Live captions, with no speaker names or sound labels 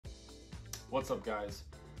What's up, guys?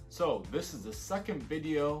 So this is the second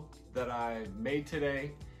video that I made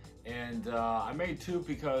today, and I made two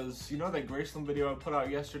because you know that Graceland video I put out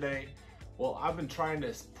yesterday? Well, I've been trying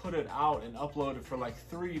to put it out and upload it for like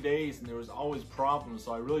 3 days, and there was always problems,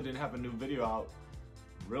 so I really didn't have a new video out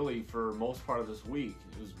really for most part of this week.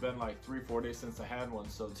 It's been like 3-4 days since I had one,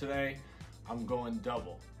 so today I'm going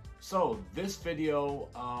double. So this video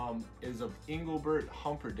is of Engelbert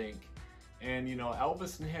Humperdinck. And you know,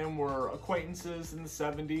 Elvis and him were acquaintances in the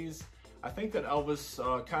 70s. I think that Elvis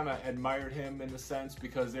kind of admired him in a sense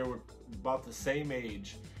because they were about the same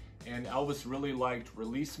age. And Elvis really liked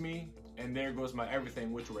Release Me and There Goes My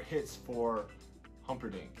Everything, which were hits for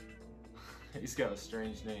Humperdinck. He's got a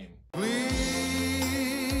strange name. Please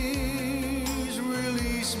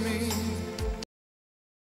release me.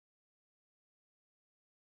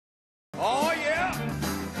 Oh yeah!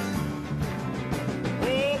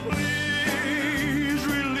 Oh please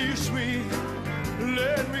release me,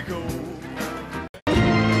 let me go.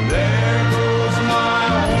 There goes my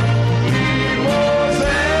only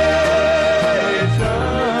possession.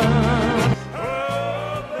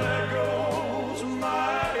 Oh, there goes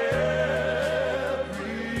my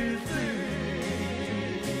everything.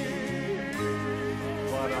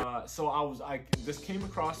 But so this came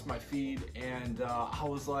across my feed, and I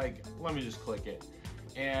was like, let me just click it.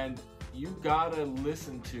 And you gotta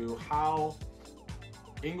listen to how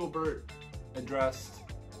Engelbert addressed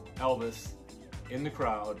Elvis in the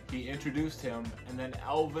crowd. He introduced him, and then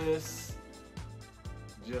Elvis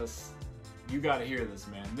you gotta hear this,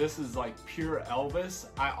 man. This is like pure Elvis.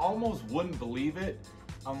 I almost wouldn't believe it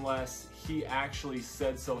unless he actually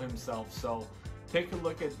said so himself. So take a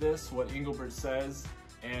look at this, what Engelbert says,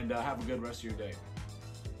 and have a good rest of your day.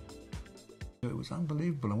 It was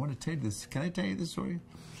unbelievable. I want to tell you this. Can I tell you this story?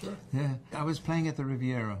 Sure. Yeah. I was playing at the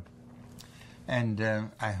Riviera, and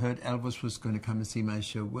I heard Elvis was going to come and see my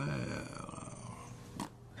show. Well,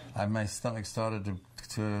 my stomach started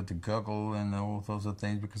to gurgle and all those other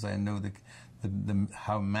things because I know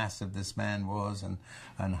how massive this man was and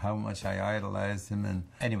how much I idolized him. And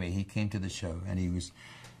anyway, he came to the show, and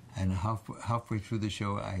halfway through the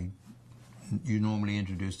show, you normally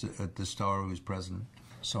introduce the star who was present.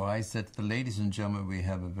 So I said to the ladies and gentlemen, we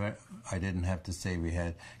have I didn't have to say we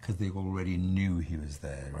had, because they already knew he was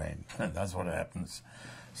there, right? That's what happens.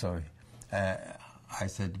 So I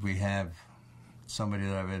said, we have somebody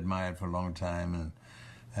that I've admired for a long time,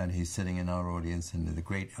 and he's sitting in our audience, and the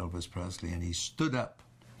great Elvis Presley, and he stood up.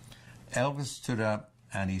 Elvis stood up,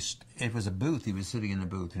 and it was a booth, he was sitting in a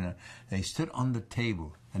booth, you know, and he stood on the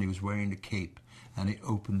table, and he was wearing the cape, and he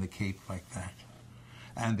opened the cape like that.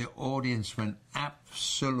 And the audience went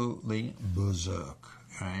absolutely berserk,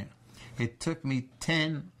 right? It took me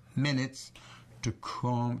 10 minutes to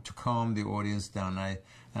calm the audience down.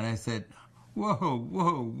 And I said, whoa,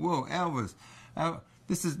 whoa, whoa, Elvis,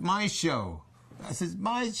 this is my show. This is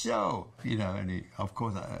my show. You know, and of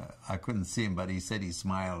course, I couldn't see him, but he said he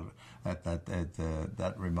smiled at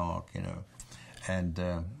that remark, you know. And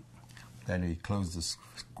then he closed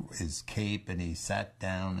his cape and he sat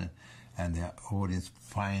down, and the audience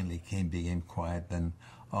finally became quiet. Then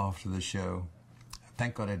after the show,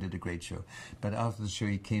 thank God I did a great show, but after the show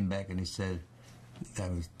he came back and he said,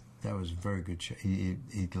 that was a very good show. He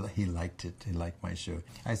liked it. He liked my show.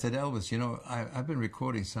 I said, Elvis, you know, I've been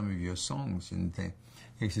recording some of your songs, and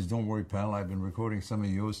he says, don't worry, pal, I've been recording some of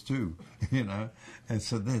yours too, you know. And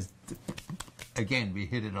so again, we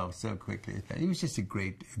hit it off so quickly. He was just a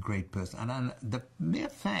great person. And the mere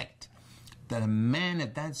fact that a man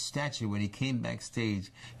of that stature, when he came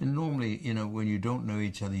backstage, and normally, you know, when you don't know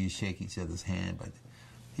each other, you shake each other's hand, but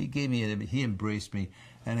he embraced me,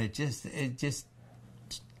 and it just,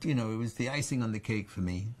 you know, it was the icing on the cake for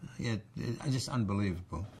me. Just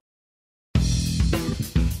unbelievable.